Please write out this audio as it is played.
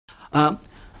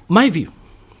My view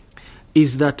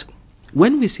is that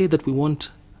when we say that we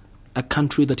want a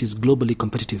country that is globally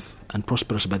competitive and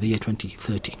prosperous by the year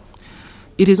 2030,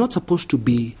 it is not supposed to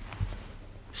be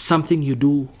something you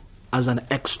do as an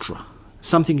extra,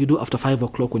 something you do after 5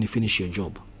 o'clock when you finish your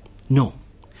job. No.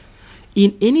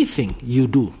 In anything you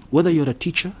do, whether you're a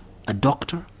teacher, a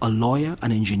doctor, a lawyer,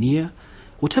 an engineer,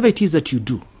 whatever it is that you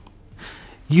do,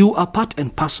 you are part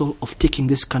and parcel of taking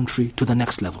this country to the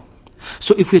next level.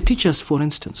 So if we're teachers, for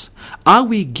instance, are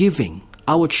we giving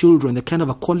our children the kind of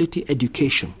a quality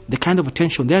education, the kind of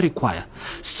attention they require,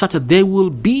 such that they will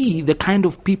be the kind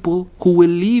of people who will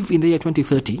live in the year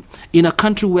 2030 in a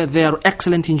country where there are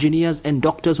excellent engineers and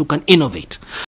doctors who can innovate?